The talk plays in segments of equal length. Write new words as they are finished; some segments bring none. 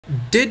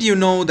Did you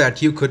know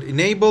that you could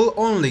enable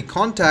only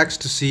contacts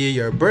to see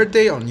your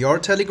birthday on your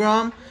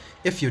Telegram?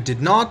 If you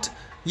did not,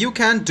 you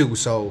can do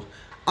so.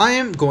 I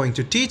am going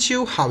to teach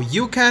you how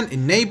you can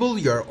enable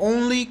your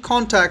only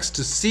contacts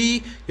to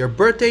see your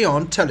birthday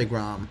on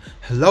Telegram.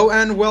 Hello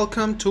and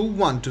welcome to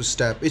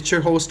One2Step. It's your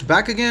host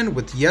back again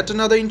with yet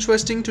another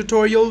interesting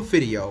tutorial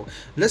video.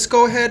 Let's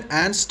go ahead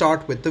and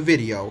start with the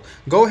video.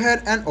 Go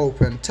ahead and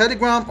open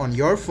Telegram on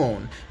your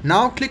phone.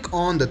 Now click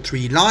on the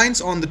three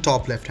lines on the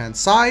top left hand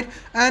side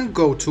and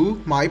go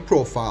to My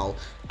Profile.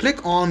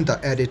 Click on the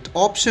edit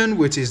option,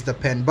 which is the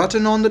pen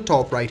button on the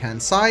top right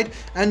hand side,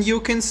 and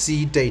you can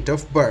see date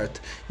of birth.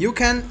 You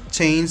can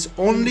change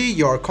only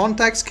your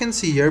contacts can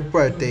see your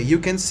birthday. You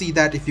can see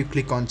that if you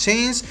click on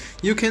change,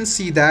 you can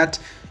see that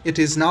it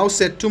is now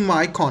set to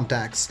my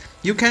contacts.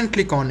 You can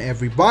click on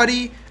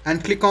everybody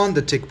and click on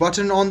the tick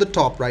button on the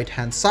top right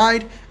hand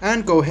side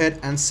and go ahead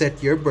and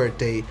set your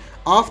birthday.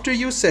 After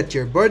you set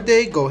your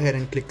birthday, go ahead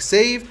and click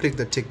save, click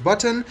the tick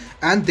button,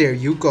 and there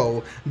you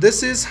go.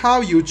 This is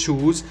how you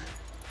choose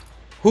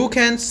who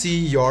can see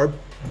your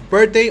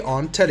birthday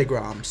on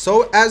Telegram.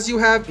 So as you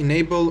have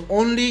enabled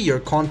only your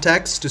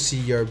contacts to see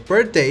your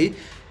birthday,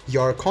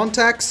 your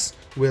contacts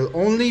will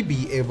only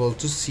be able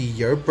to see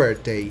your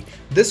birthday.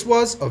 This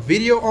was a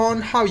video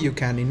on how you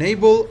can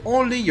enable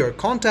only your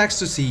contacts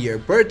to see your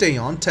birthday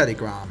on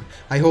Telegram.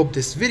 I hope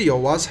this video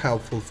was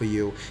helpful for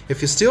you.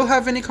 If you still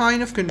have any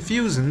kind of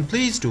confusion,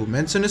 please do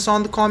mention us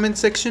on the comment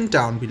section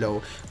down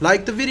below.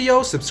 Like the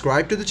video,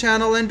 subscribe to the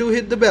channel, and do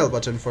hit the bell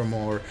button for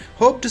more.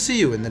 Hope to see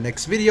you in the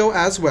next video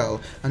as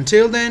well.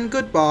 Until then,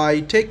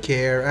 goodbye, take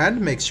care,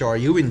 and make sure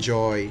you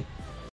enjoy.